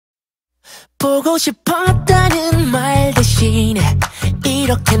보고 싶었다는 말 대신에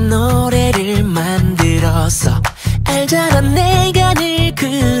이렇게 노래를 만들었어. 알잖아 내가 늘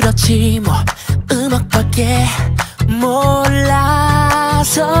그렇지 뭐 음악밖에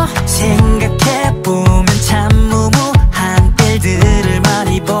몰라서. 생각해보면 참 무모한 일들을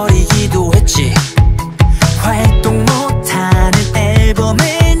많이 버리기도 했지. 활동 못하는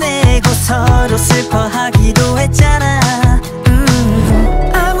앨범을 내고 서로 슬퍼하기도 했잖아.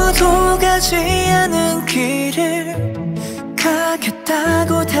 아무도 가지 않은 길을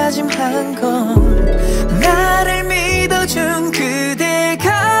가겠다고 다짐한 건 나를 믿어준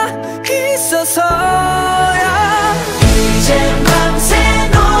그대가 있어서야. 이젠 밤새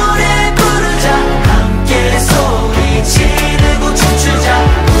노래 부르자. 함께 소리 지르고 춤추자.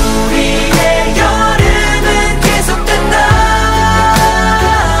 우리의 여름은 계속된다.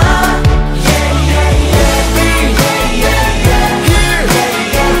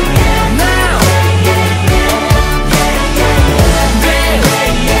 now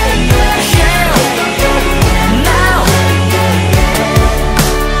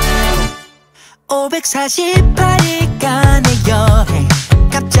 548일간의 여행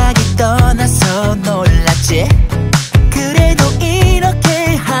갑자기 떠나서 놀랐지. 그래도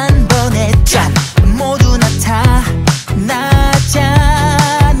이렇게 한 번에 짠 모두 나타나잖아.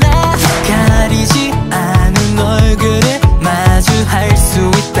 가리지 않은 얼굴을 마주할 수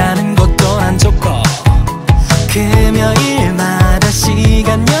있다는 것도 난 좋고, 금요일마다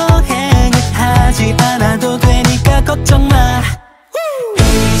시간 여행을 하지 않아도 되니까 걱정 마.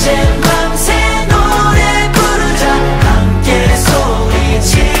 이젠 밤새 노래 부르자. 함께 소리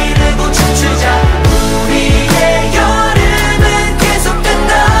지르고 춤추자. 우리의 여름은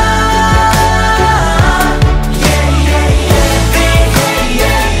계속된다.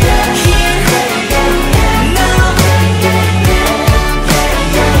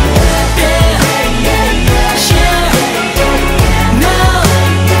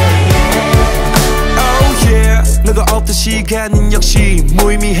 너가 없던 시간은 역시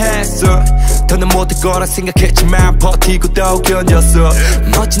무의미했어. 더는 못할 거라 생각했지만 버티고 또 견뎠어.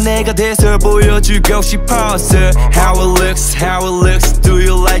 멋진 내가 돼서 보여주고 싶었어. How it looks, do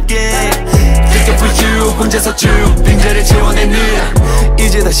you like it? Think of you, 혼자서 쭉 빈자리를 채워내는.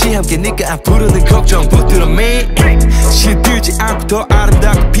 이제 다시 함께니까 앞으로는 걱정 붙들어 me. 시들지 않고 더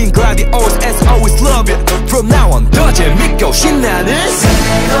아름답고 빈 gladiators as always love it. From now on 더 재밌고 신나는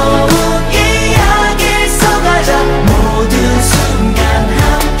새로운 이야기를 써가자. 모든 순간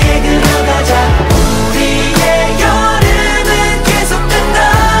함께 그려가자. 우리의 여름은 계속된다.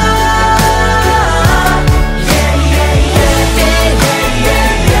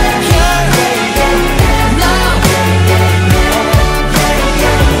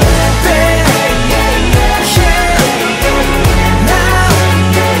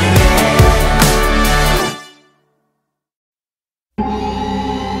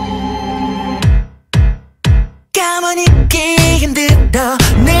 가만히 있기 힘들어.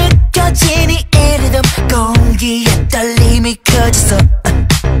 느껴진 이 리듬 공기에 떨림이 커졌어.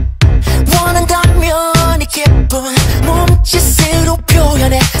 원한다면 이 기분 몸짓으로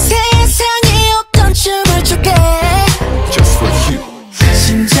표현해. 세상에 어떤 춤을 출게 Just for you.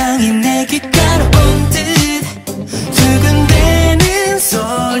 심장이 내 귓가로 온 듯 두근대는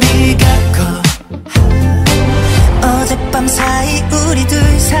소리가 커. 어젯밤 사이 우리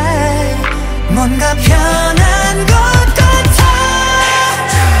둘 사이 뭔가 변한 것 같아.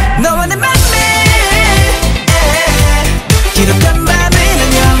 너와 내 맘이 길었던 밤은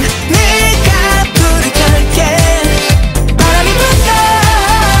안녕. 내가 불을 켤게. 바람이 분다.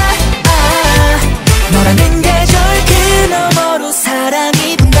 너라는 계절 그 너머로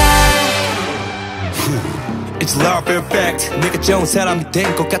사랑이 분다. It's love perfect. 내가 좋은 사람이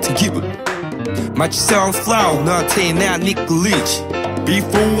된 것 같은 기분. 마치 sunflower 너한테 난 이끌리지.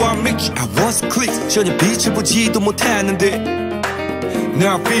 Before I met you, I was a click. 전혀 빛을 보지도 못했는데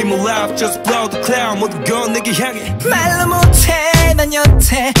Now I feel my life, just blow the cloud. 모든 건 내게 향해. 말로 못해 난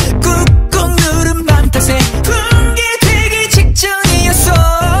여태 꾹꾹 누른 맘 탓에 붕괴되기 직전이었어.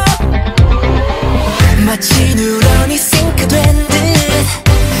 마치 누런이 싱크된 듯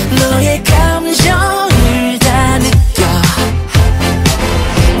너의 감정을 다 느껴.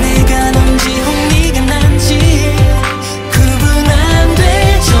 내가 넌지 혹 네가 난지 구분 안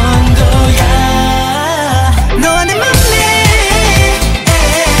될 정도야. 너와 내 맘이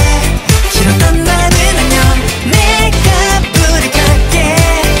길었던 날은 안녕. 내가 불을 켤게.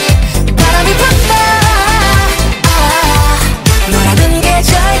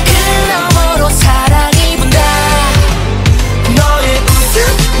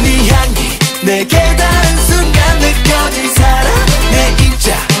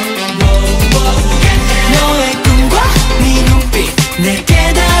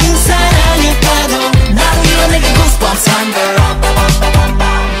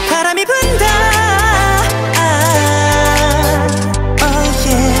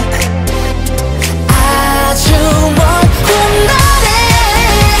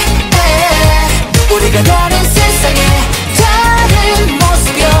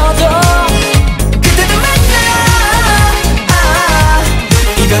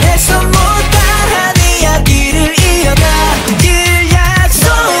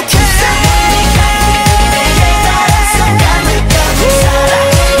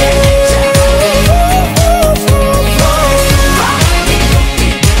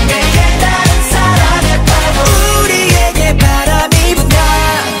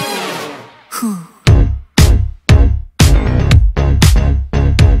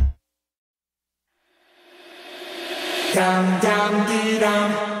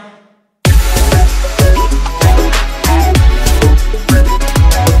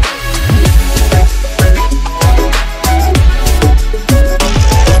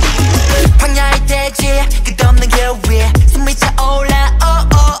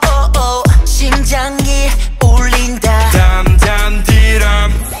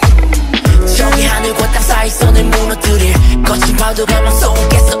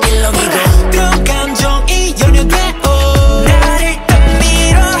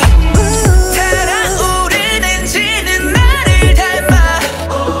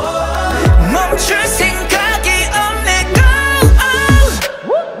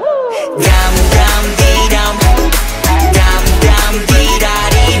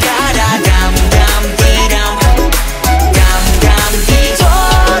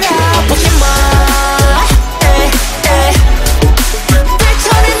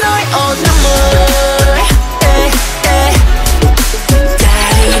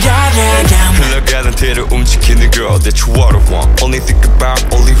 상태를 움직이는 girl that you what I want. Only think about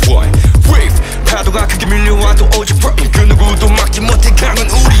only one wave. 파도가 크게 밀려와도 오직 problem. 그 누구도 막지 못해 강은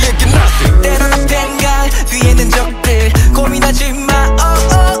우리에게 nothing. 때론 앞엔가 뒤에 있는 적들 고민하지 마.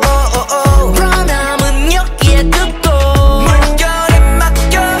 프로남은 여기에 두고 물결에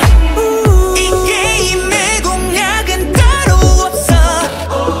맡겨. 이 게임의 공략은 따로 없어.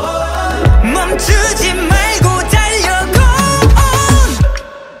 멈추지 말고 달려고.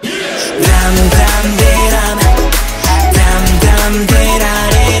 담담대람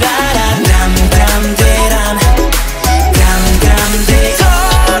담담대라리라라 담담대람 담담대.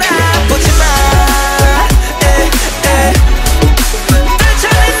 돌아보지 마.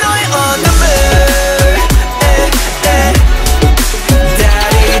 펼쳐낸 너의 어둠을.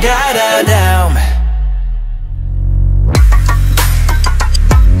 다리라라람.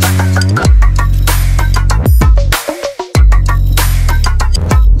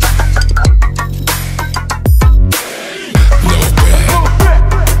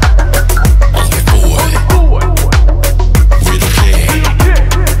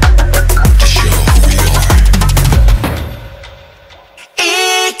 이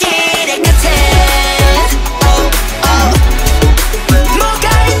길의 끝에 뭐가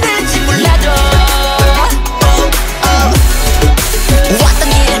있는지 몰라도 왔던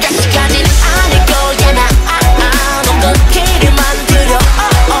길 다시까지는 아닐 거야. 나 없는 길을 만들어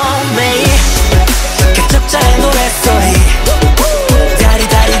매일 개척자의 노랫소리.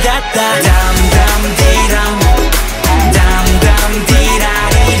 다리다리다다 담담디람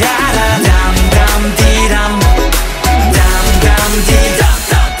담담디라리라라 담담디람 담담디다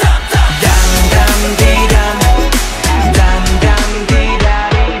담담디람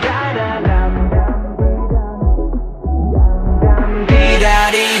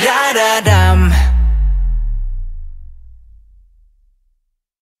담담디라리라라람.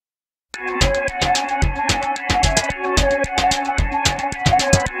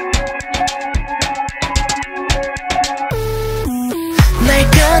 날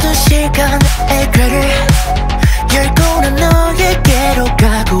가둔 시간의 궤를 열고 난 너에게로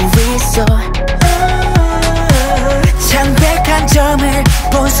가고 있어. 창백한 점을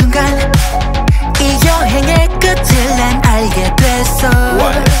본 순간 이 여행의 끝을 난 알게 됐어.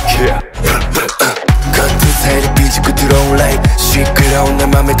 겉은 살이 삐지고 들어온 light 시끄러운 내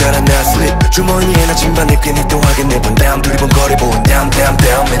맘에 달아 나 sleep. 주머니에 나 진반을 괜히 또 확인해 본 다음 두리번거리고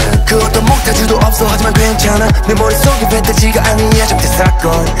다음에는 그것도 목타주도 없어. 하지만 괜찮아. 내 머릿속에 뱉어지가 않은 예정된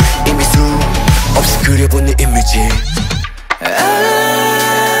사건. 이미 수없이 그려본 네 이미지.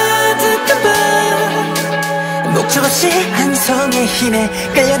 아득한 밤 목적 없이 한 송의 힘에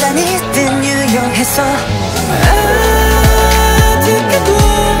끌려다니듯 유용해서. 아득한 꿈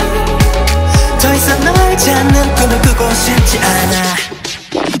더 이상 널 찾는 꿈을 꾸고 싶지 않아.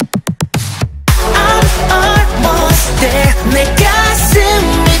 I'm almost there. 내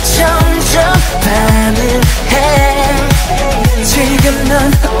가슴이 점점 반응해. 지금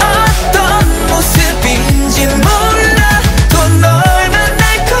넌 어떤 모습인지 몰라. 또 널 만날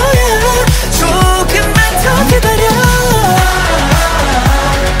거야. 조금만 더 기다려.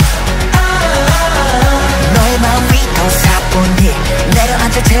 너의 마음 위로 사뿐히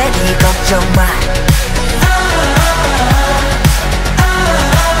내려앉을 테니 걱정 마.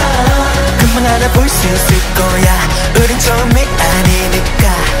 금방 알아볼 수 있을 거야. 우린 처음이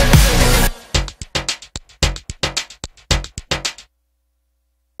아니니까.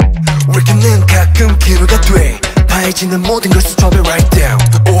 왜이렇게는 가끔 기회가 돼. 파헤치는 모든 것을 drop it right down.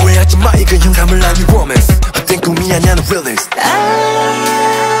 오해하지 마 이건 영감을 아닌 romance. 헛된 꿈이 아니야 는 realist.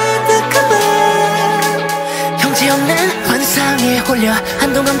 아득한 밤 형제 없는 환상에 홀려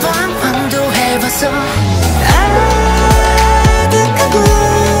한동안 방황도 해봤어. 아득한 꿈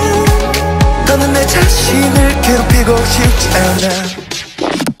너는 내 자신을 괴롭히고 싶지 않아.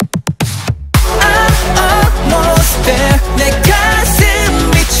 I'm almost there. 내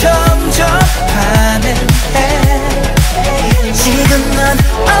가슴이 점점 반응해. 지금 넌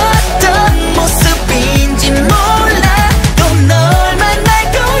어떤 모습인지 몰라. 또 널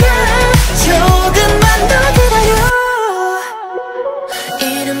만날 거야. 조금만 더 기다려.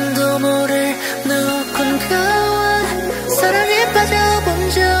 이름도 모를 누군가와 사랑에 빠져본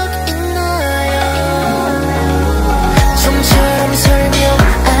적 있나요? 좀처럼 설명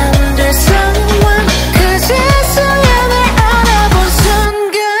안 될 상황. 그제서야 날 알아본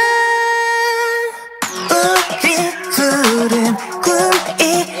순간 우리 둘은 꿈이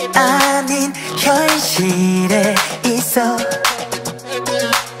아닌 현실에 있어.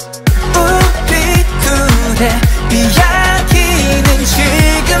 우리 둘의 이야기는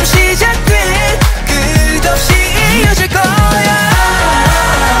지금 시작돼. 끝없이 이어질 거야.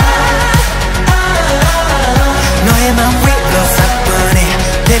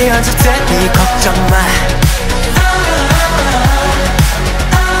 만질 테니 걱정 마.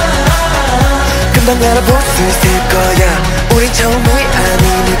 금방 알아볼 수 있을 거야. 우린 처음이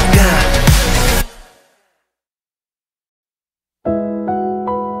아니니까.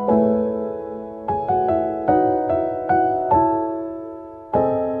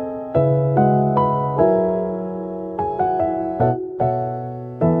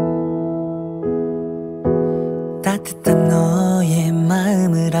 따뜻한 너의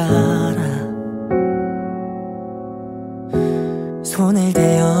마음을 알아. 손을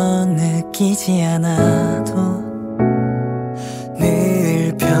대어 느끼지 않아도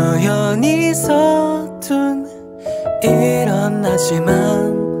늘 표현이 서툰 이런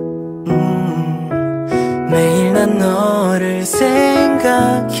나지만 매일 난 너를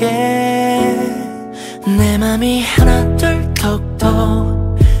생각해. 내 맘이 하나 둘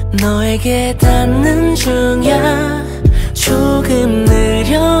톡톡 너에게 닿는 중이야. 조금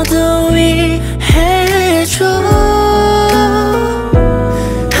느려도 이해해줘.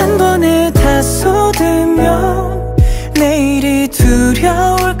 한 번에 다 쏟으면 내일이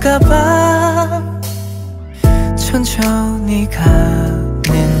두려울까봐 천천히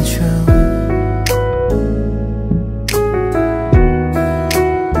가는 중.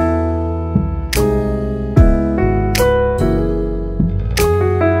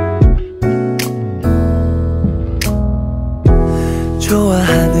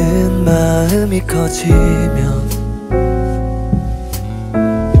 좋아하는 마음이 커지면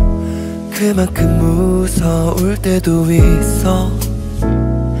그만큼 무서울 때도 있어.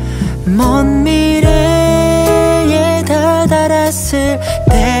 먼 미래에 다다랐을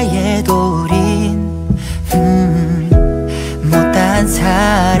때에도 우린 못다한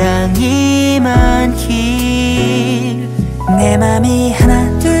사랑이 많길. 내 맘이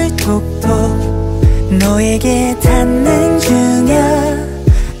하나 둘 톡톡 너에게 닿는 중이야.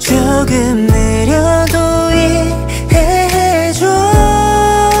 조금 느려도 이해해줘.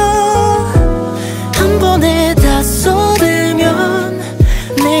 한 번에 다 쏟으면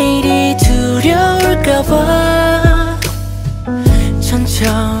내일이 두려울까봐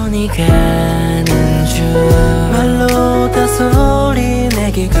천천히 가는 중. 말로 다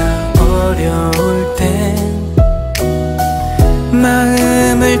소리내기가 어려울 땐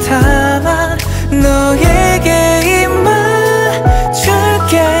마음을 다